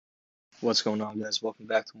What's going on, guys? Welcome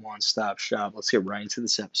back to One Stop Shop. Let's get right into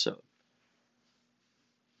this episode.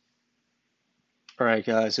 All right,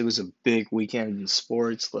 guys, it was a big weekend in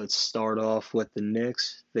sports. Let's start off with the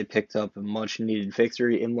Knicks. They picked up a much needed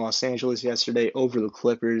victory in Los Angeles yesterday over the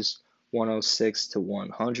Clippers, 106 to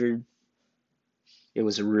 100. It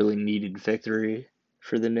was a really needed victory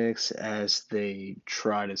for the Knicks as they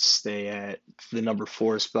try to stay at the number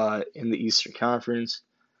 4 spot in the Eastern Conference,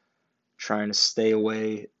 trying to stay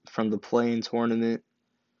away from the play-in tournament.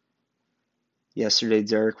 Yesterday,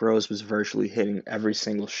 Derrick Rose was virtually hitting every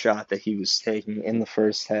single shot that he was taking in the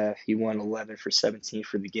first half. He went 11 for 17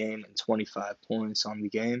 for the game and 25 points on the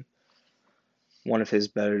game. One of his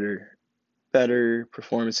better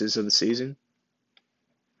performances of the season.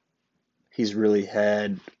 He's really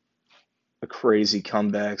had a crazy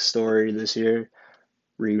comeback story this year,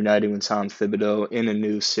 reuniting with Tom Thibodeau in a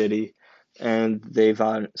new city, and they've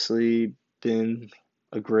honestly been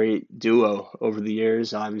a great duo over the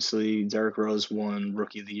years. Obviously, Derrick Rose won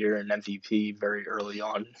Rookie of the Year and MVP very early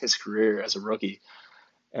on in his career as a rookie,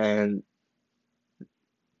 and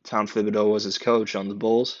Tom Thibodeau was his coach on the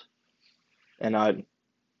Bulls. And I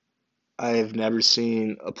have never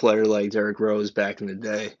seen a player like Derrick Rose back in the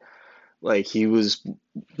day. Like, he was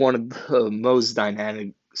one of the most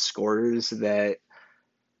dynamic scorers that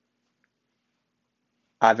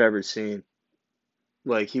I've ever seen.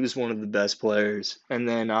 Like, he was one of the best players. And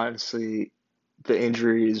then, honestly, the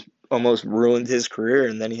injuries almost ruined his career,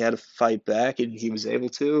 and then he had to fight back, and he was able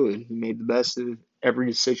to, and he made the best of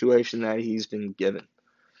every situation that he's been given.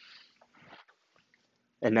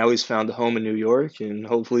 And now he's found a home in New York, and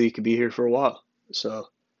hopefully he could be here for a while. So,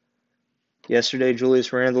 yesterday,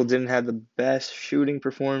 Julius Randle didn't have the best shooting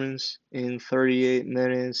performance in 38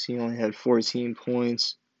 minutes. He only had 14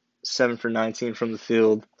 points, 7 for 19 from the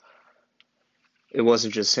field. It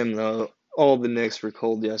wasn't just him, though. All the Knicks were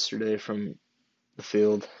cold yesterday from the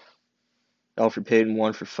field. Elfrid Payton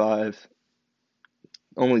 1 for 5.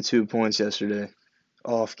 Only 2 points yesterday.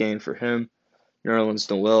 Off game for him. Nerlens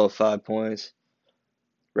Noel 5 points.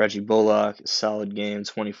 Reggie Bullock, solid game,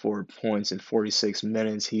 24 points in 46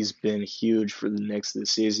 minutes. He's been huge for the Knicks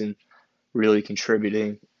this season, really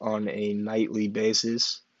contributing on a nightly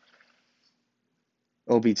basis.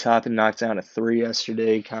 Obi Toppin knocked down a 3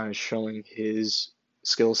 yesterday, kind of showing his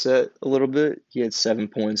skill set a little bit. He had 7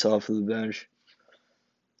 points off of the bench.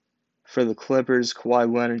 For the Clippers,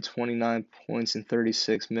 Kawhi Leonard, 29 points in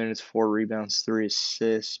 36 minutes, 4 rebounds, 3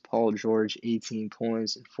 assists. Paul George, 18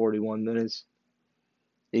 points in 41 minutes,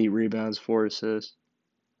 8 rebounds, 4 assists.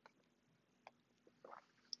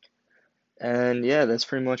 And yeah, that's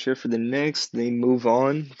pretty much it for the Knicks. They move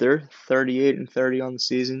on. They're 38 and 30 on the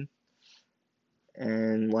season.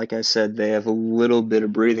 And like I said, they have a little bit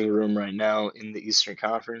of breathing room right now in the Eastern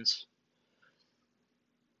Conference.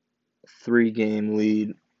 3-game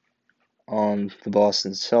lead on the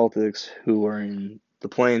Boston Celtics, who are in the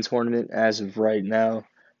play-in tournament as of right now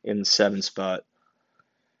in the 7th spot.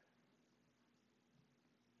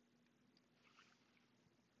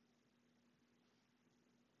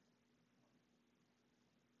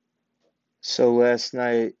 So last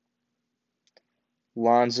night,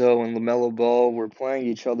 Lonzo and LaMelo Ball were playing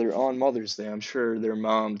each other on Mother's Day. I'm sure their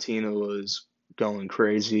mom, Tina, was going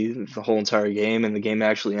crazy the whole entire game, and the game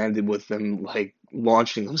actually ended with them like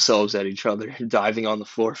launching themselves at each other, diving on the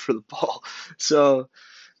floor for the ball. So,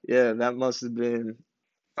 yeah, that must have been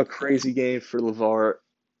a crazy game for LeVar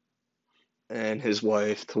and his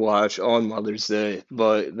wife to watch on Mother's Day,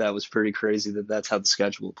 but that was pretty crazy that that's how the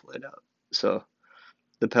schedule played out. So,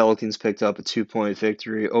 the Pelicans picked up a 2-point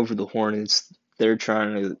victory over the Hornets. They're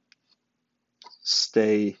trying to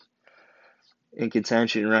stay in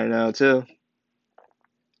contention right now, too.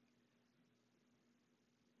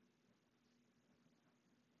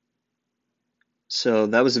 So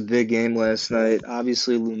that was a big game last night.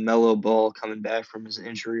 Obviously, LaMelo Ball coming back from his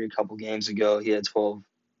injury a couple games ago. He had 12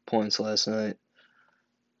 points last night.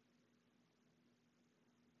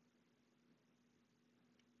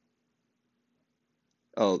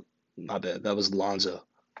 Oh, my bad. That was Lonzo.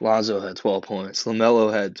 Lonzo had 12 points.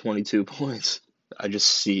 LaMelo had 22 points. I just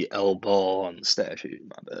see L Ball on the stat sheet.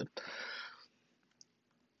 My bad.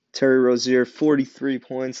 Terry Rozier, 43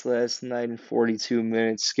 points last night in 42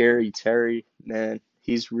 minutes. Scary Terry, man.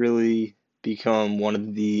 He's really become one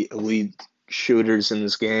of the elite shooters in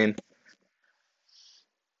this game.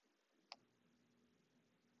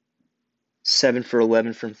 7 for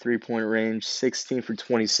 11 from 3-point range, 16 for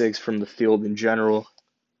 26 from the field in general,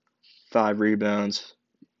 5 rebounds.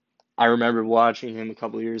 I remember watching him a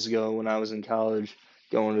couple of years ago when I was in college,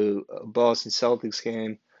 going to a Boston Celtics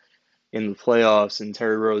game in the playoffs, and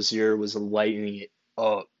Terry Rozier was lighting it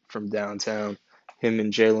up from downtown, him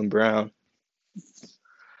and Jaylen Brown.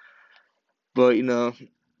 But,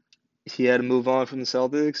 he had to move on from the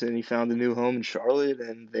Celtics and he found a new home in Charlotte,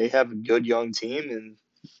 and they have a good young team and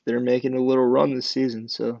they're making a little run this season.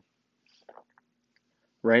 So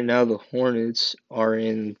right now the Hornets are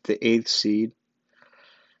in the eighth seed.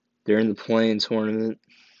 They're in the play-in tournament.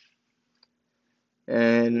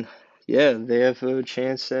 And yeah, they have a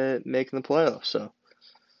chance at making the playoffs. So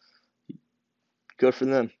good for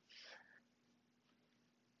them.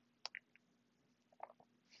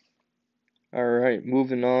 All right,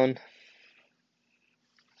 moving on.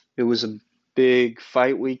 It was a big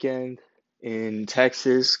fight weekend in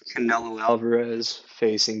Texas. Canelo Alvarez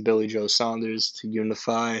facing Billy Joe Saunders to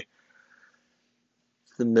unify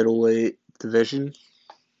the middleweight division.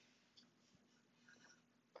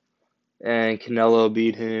 And Canelo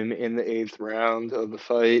beat him in the eighth round of the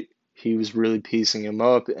fight. He was really piecing him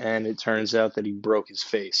up, and it turns out that he broke his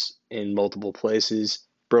face in multiple places,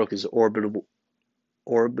 broke his orbital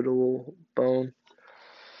bone,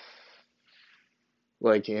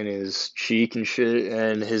 like in his cheek and shit,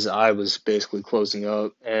 and his eye was basically closing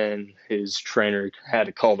up, and his trainer had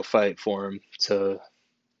to call the fight for him to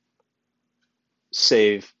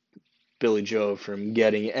save Billy Joe from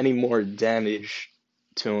getting any more damage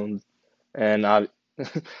to him. And I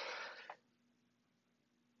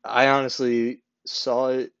honestly saw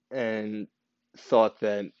it and thought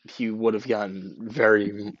that he would have gotten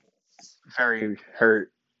very, very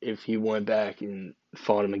hurt if he went back and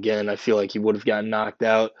fought him again. I feel like he would have gotten knocked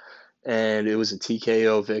out, and it was a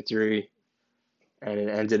TKO victory, and it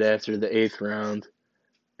ended after the eighth round.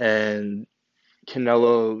 And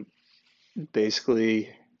Canelo basically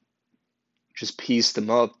just pieced him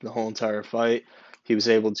up the whole entire fight. He was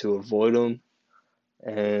able to avoid him,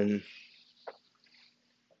 and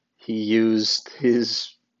he used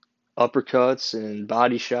his uppercuts and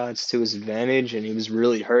body shots to his advantage, and he was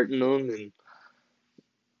really hurting them, and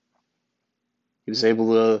he was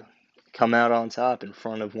able to come out on top in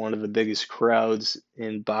front of one of the biggest crowds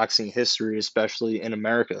in boxing history, especially in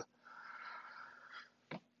America.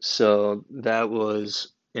 So that was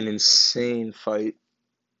an insane fight.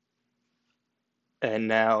 And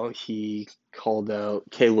now he called out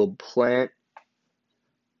Caleb Plant,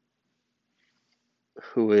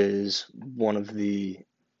 who is one of the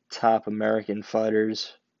top American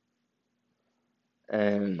fighters,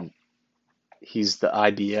 and he's the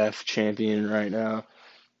IBF champion right now.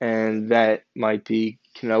 And that might be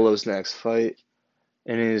Canelo's next fight.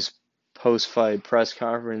 In his post-fight press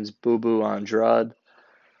conference, Bubu Andrade,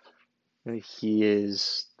 he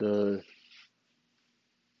is the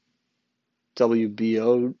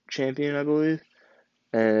WBO champion, I believe,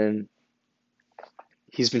 and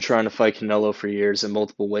he's been trying to fight Canelo for years in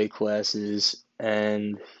multiple weight classes,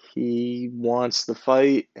 and he wants the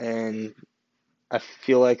fight, and I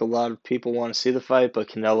feel like a lot of people want to see the fight, but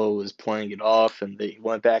Canelo was playing it off, and they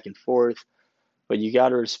went back and forth. But you got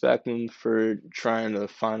to respect him for trying to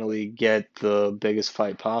finally get the biggest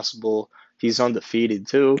fight possible. He's undefeated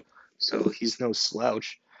too, so he's no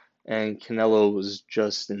slouch. And Canelo was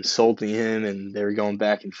just insulting him, and they were going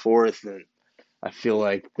back and forth. And I feel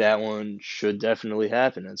like that one should definitely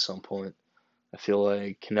happen at some point. I feel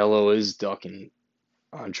like Canelo is ducking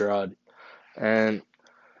Andrade, and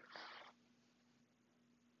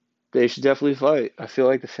they should definitely fight. I feel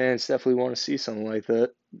like the fans definitely want to see something like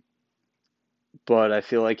that. But I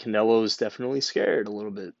feel like Canelo is definitely scared a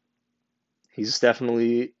little bit. He's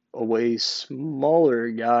definitely a way smaller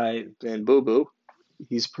guy than Boo Boo.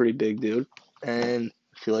 He's a pretty big dude, and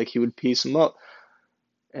I feel like he would piece him up.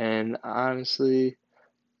 And honestly,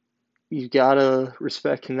 you gotta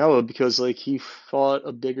respect Canelo because like he fought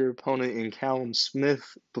a bigger opponent in Callum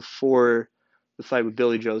Smith before the fight with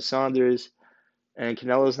Billy Joe Saunders, and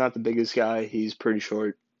Canelo's not the biggest guy. He's pretty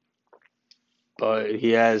short, but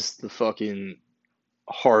he has the fucking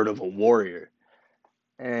heart of a warrior,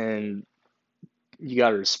 and you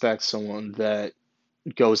gotta respect someone that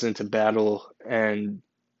goes into battle and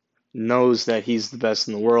knows that he's the best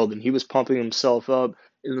in the world. And he was pumping himself up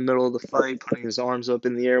in the middle of the fight, putting his arms up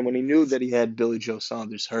in the air when he knew that he had Billy Joe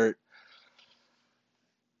Saunders hurt.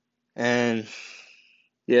 And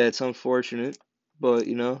yeah, it's unfortunate, but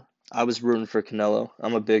I was rooting for Canelo.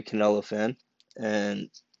 I'm a big Canelo fan, and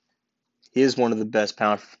he is one of the best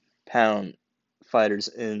pound fighters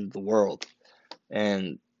in the world.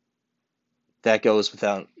 And that goes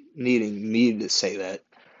without needing me to say that.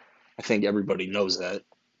 I think everybody knows that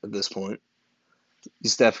at this point.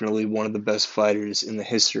 He's definitely one of the best fighters in the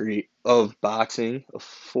history of boxing, a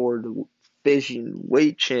four-division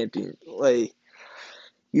weight champion. Like,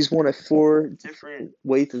 he's won at four different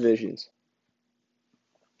weight divisions.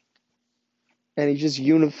 and he just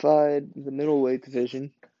unified the middleweight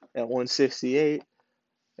division at 168.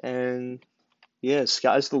 And yeah,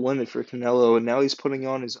 sky's the limit for Canelo, and now he's putting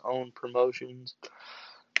on his own promotions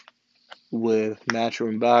with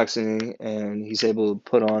Matchroom Boxing, and he's able to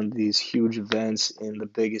put on these huge events in the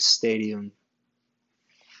biggest stadium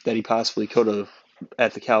that he possibly could have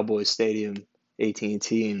at the Cowboys Stadium,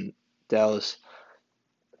 AT&T in Dallas.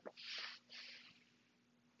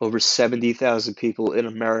 Over 70,000 people in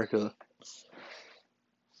America.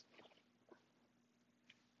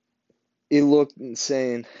 It looked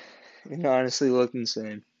insane. It honestly looked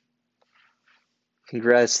insane.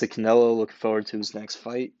 Congrats to Canelo. Looking forward to his next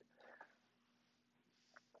fight.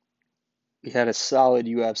 He had a solid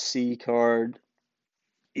UFC card,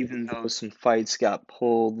 even though some fights got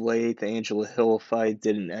pulled late. The Angela Hill fight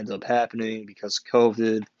didn't end up happening because of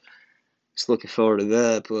COVID. Just looking forward to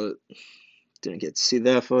that, but didn't get to see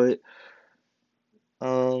that fight.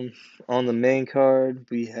 On the main card,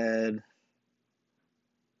 we had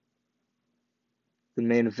the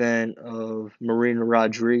main event of Marina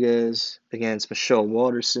Rodriguez against Michelle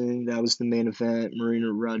Waterson. That was the main event. Marina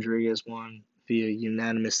Rodriguez won via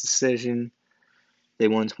unanimous decision. They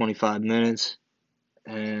won 25 minutes.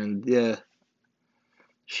 And yeah,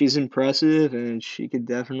 she's impressive, and she could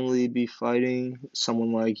definitely be fighting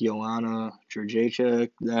someone like Joanna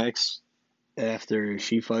Jędrzejczyk next after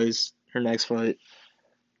she fights her next fight.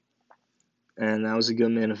 And that was a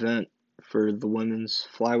good main event for the women's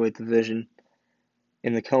flyweight division.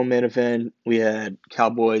 In the co-main event, we had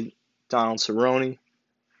Cowboy Donald Cerrone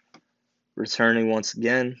returning once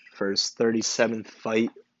again for his 37th fight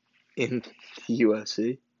in the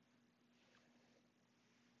UFC.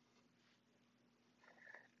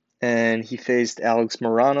 And he faced Alex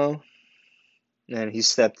Morono, and he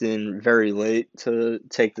stepped in very late to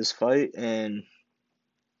take this fight, and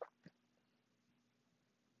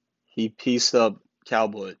he pieced up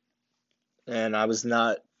Cowboy, and I was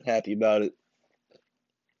not happy about it.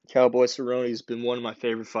 Cowboy Cerrone's been one of my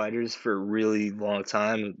favorite fighters for a really long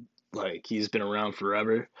time. Like, he's been around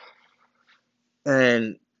forever.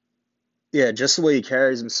 And yeah, just the way he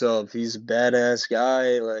carries himself, he's a badass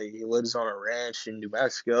guy. Like, he lives on a ranch in New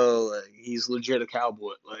Mexico. Like, he's legit a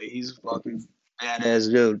cowboy. Like, he's a fucking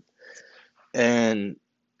badass dude. And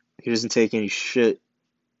he doesn't take any shit.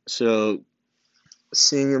 So,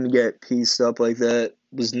 seeing him get pieced up like that,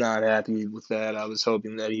 was not happy with that. I was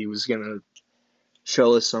hoping that he was going to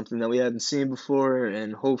show us something that we haven't seen before,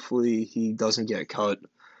 and hopefully he doesn't get cut.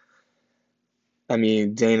 I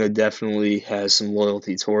mean, Dana definitely has some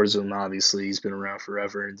loyalty towards him. Obviously, he's been around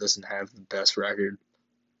forever and doesn't have the best record.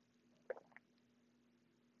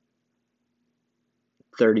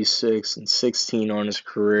 36-16 on his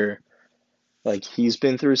career. Like, he's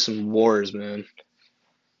been through some wars, man.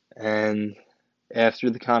 And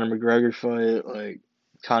after the Conor McGregor fight, like,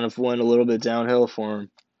 kind of went a little bit downhill for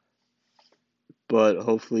him. But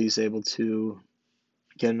hopefully he's able to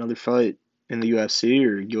get another fight in the UFC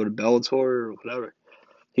or go to Bellator or whatever.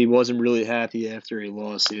 He wasn't really happy after he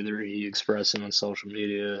lost either. He expressed it on social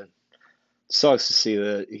media. It sucks to see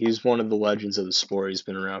that. He's one of the legends of the sport. He's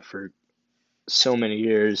been around for so many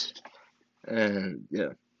years. And yeah.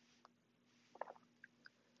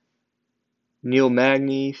 Neil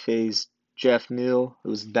Magny faced Jeff Neal. It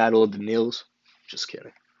was the Battle of the Neils. Just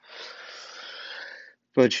kidding.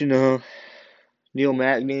 But Neil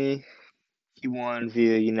Magny, he won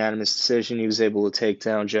via unanimous decision. He was able to take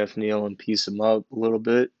down Jeff Neal and piece him up a little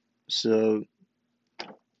bit. So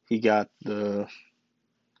he got the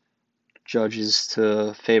judges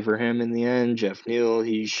to favor him in the end. Jeff Neal,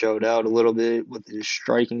 he showed out a little bit with his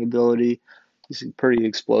striking ability. He's a pretty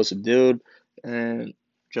explosive dude, and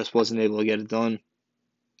just wasn't able to get it done.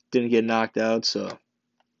 Didn't get knocked out, so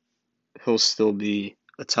he'll still be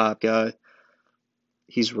a top guy.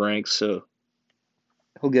 He's ranked, so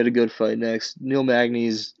he'll get a good fight next. Neil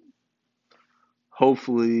Magny's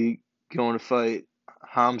hopefully going to fight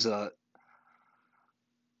Hamzat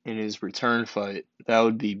in his return fight. That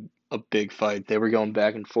would be a big fight. They were going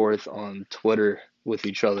back and forth on Twitter with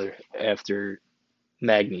each other after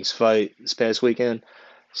Magny's fight this past weekend.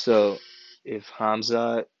 So if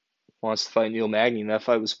Hamzat wants to fight Neil Magny, that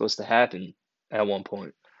fight was supposed to happen at one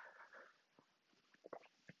point.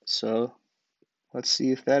 So let's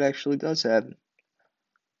see if that actually does happen.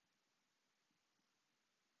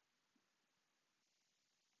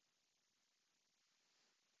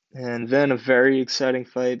 And then a very exciting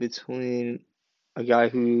fight between a guy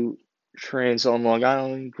who trains on Long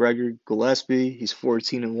Island, Gregor Gillespie. He's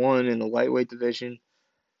 14-1 in the lightweight division.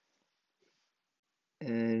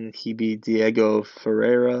 And he beat Diego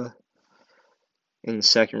Ferreira in the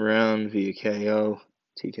second round via KO,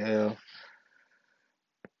 TKO.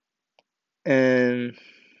 And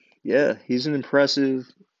yeah, he's an impressive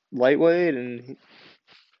lightweight, and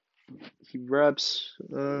he reps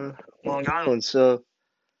Long Island, so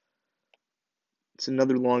it's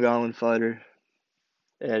another Long Island fighter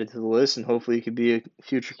added to the list, and hopefully he could be a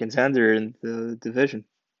future contender in the division.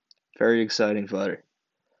 Very exciting fighter.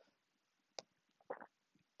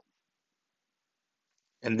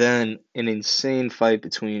 And then an insane fight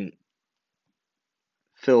between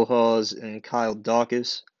Phil Hawes and Kyle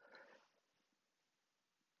Daukaus.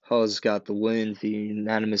 Hawes got the win via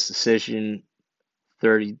unanimous decision,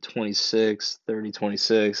 30-26,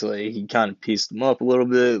 30-26. Like, he kind of pieced him up a little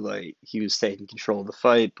bit. Like, he was taking control of the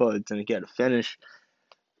fight, but didn't get a finish,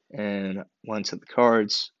 and went to the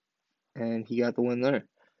cards, and he got the win there.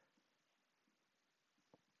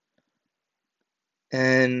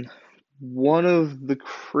 And one of the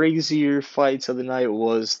crazier fights of the night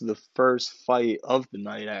was the first fight of the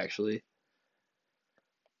night, actually.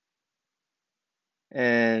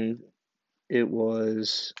 And it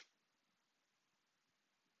was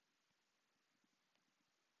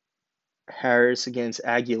Harris against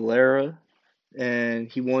Aguilera, and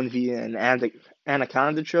he won via an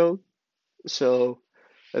anaconda choke. So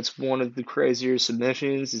that's one of the crazier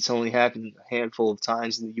submissions. It's only happened a handful of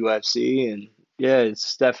times in the UFC, and yeah,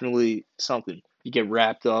 it's definitely something. You get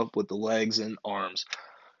wrapped up with the legs and arms,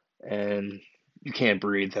 and you can't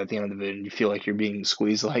breathe at the end of it, and you feel like you're being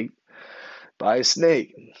squeezed like by a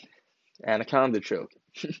snake. Anaconda choke.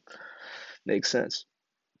 Makes sense.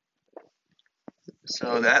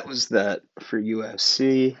 So that was that for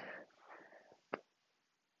UFC.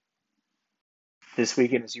 This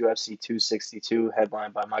weekend is UFC 262,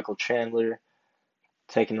 headlined by Michael Chandler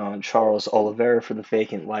taking on Charles Oliveira for the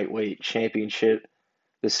vacant lightweight championship.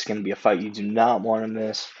 This is going to be a fight you do not want to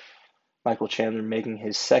miss. Michael Chandler making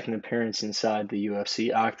his second appearance inside the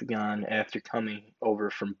UFC octagon after coming over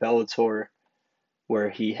from Bellator, where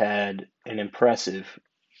he had an impressive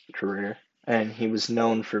career. And he was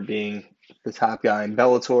known for being the top guy in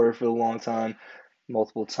Bellator for a long time,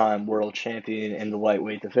 multiple time world champion in the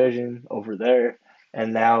lightweight division over there.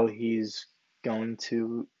 And now he's going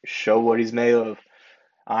to show what he's made of.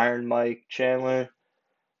 Iron Mike Chandler,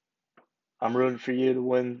 I'm rooting for you to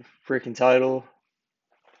win the freaking title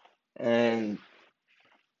and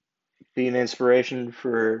be an inspiration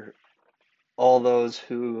for all those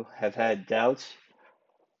who have had doubts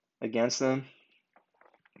against them.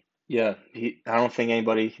 Yeah, I don't think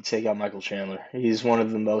anybody can take out Michael Chandler. He's one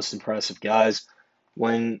of the most impressive guys.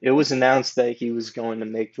 When it was announced that he was going to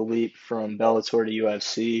make the leap from Bellator to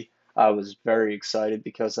UFC, I was very excited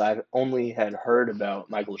because I only had heard about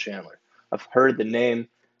Michael Chandler. I've heard the name,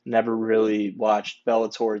 never really watched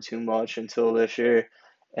Bellator too much until this year.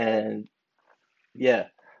 And yeah,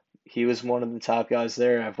 he was one of the top guys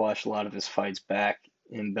there. I've watched a lot of his fights back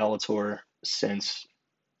in Bellator since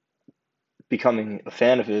becoming a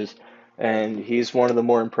fan of his. And he's one of the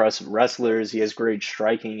more impressive wrestlers. He has great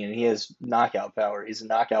striking and he has knockout power. He's a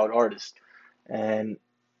knockout artist. And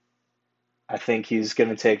I think he's going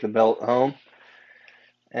to take the belt home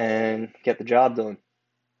and get the job done.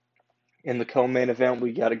 In the co-main event,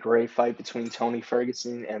 we got a great fight between Tony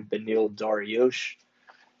Ferguson and Beneil Dariush.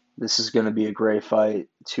 This is going to be a great fight.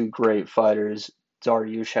 Two great fighters.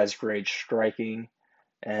 Dariush has great striking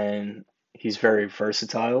and he's very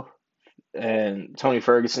versatile. And Tony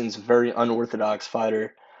Ferguson's a very unorthodox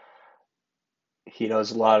fighter. He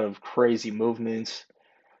does a lot of crazy movements.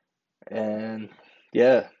 And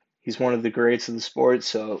yeah, he's one of the greats of the sport.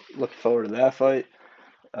 So looking forward to that fight.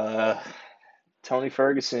 Uh, Tony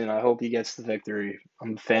Ferguson, I hope he gets the victory.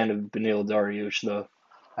 I'm a fan of Beneil Dariush, though.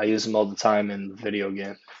 I use him all the time in the video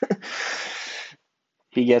game.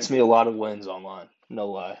 He gets me a lot of wins online, no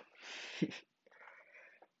lie.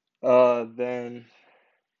 Then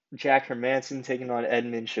Jack Hermanson taking on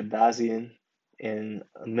Edmund Shabazian in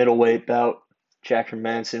a middleweight bout. Jack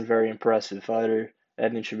Hermanson, very impressive fighter.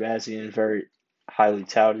 Edmund Shabazian, very highly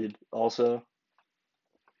touted also.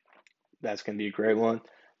 That's going to be a great one.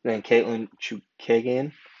 Then Caitlin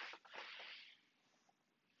Chukagian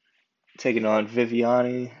taking on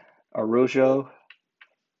Viviane Araujo.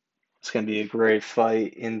 It's going to be a great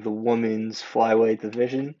fight in the women's flyweight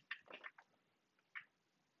division.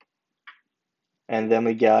 And then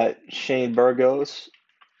we got Shane Burgos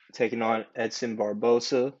taking on Edson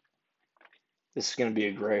Barbosa. This is going to be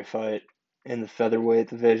a great fight in the featherweight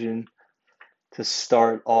division to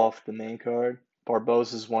start off the main card.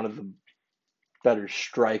 Barbosa is one of the better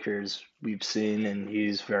strikers we've seen, and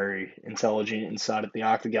he's very intelligent inside of the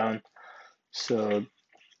octagon. So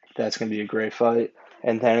that's going to be a great fight.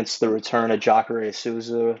 And then it's the return of Jacare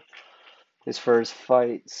Souza, his first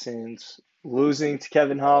fight since losing to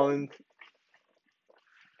Kevin Holland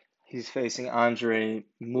He's facing Andre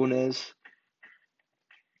Muniz.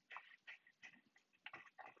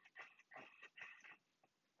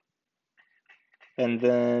 And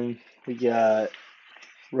then we got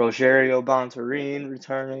Rogerio Bontorin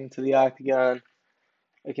returning to the octagon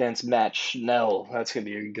against Matt Schnell. That's going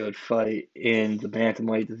to be a good fight in the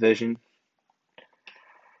bantamweight division.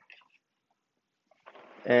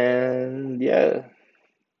 And yeah,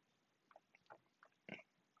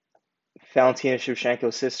 Valentina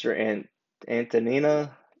Shevchenko's sister, and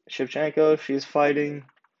Antonina Shevchenko, she's fighting.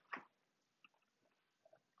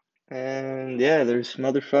 And yeah, there's some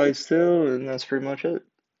other fights too, and that's pretty much it.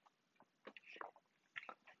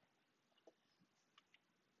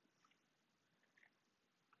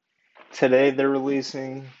 Today they're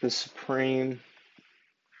releasing the Supreme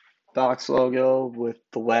box logo with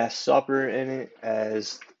the Last Supper in it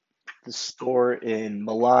as the store in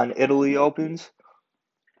Milan, Italy opens.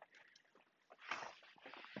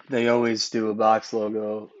 They always do a box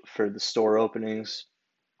logo for the store openings,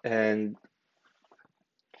 and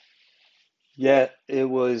yet it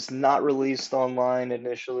was not released online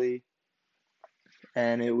initially,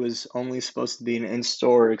 and it was only supposed to be an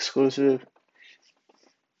in-store exclusive.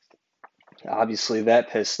 Obviously, that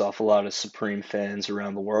pissed off a lot of Supreme fans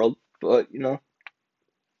around the world, but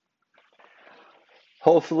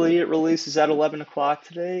hopefully it releases at 11 o'clock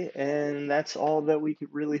today, and that's all that we could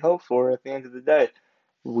really hope for at the end of the day.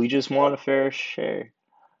 We just want a fair share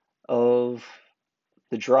of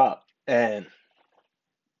the drop, and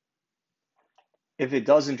if it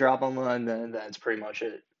doesn't drop online, then that's pretty much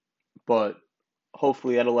it. But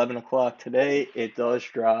hopefully at 11 o'clock today, it does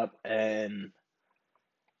drop, and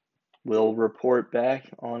we'll report back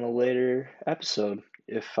on a later episode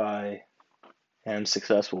if I am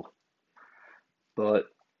successful. But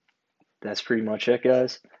that's pretty much it,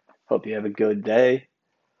 guys. Hope you have a good day.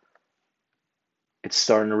 It's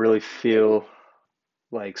starting to really feel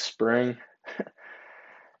like spring.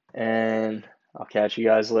 And I'll catch you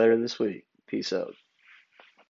guys later this week. Peace out.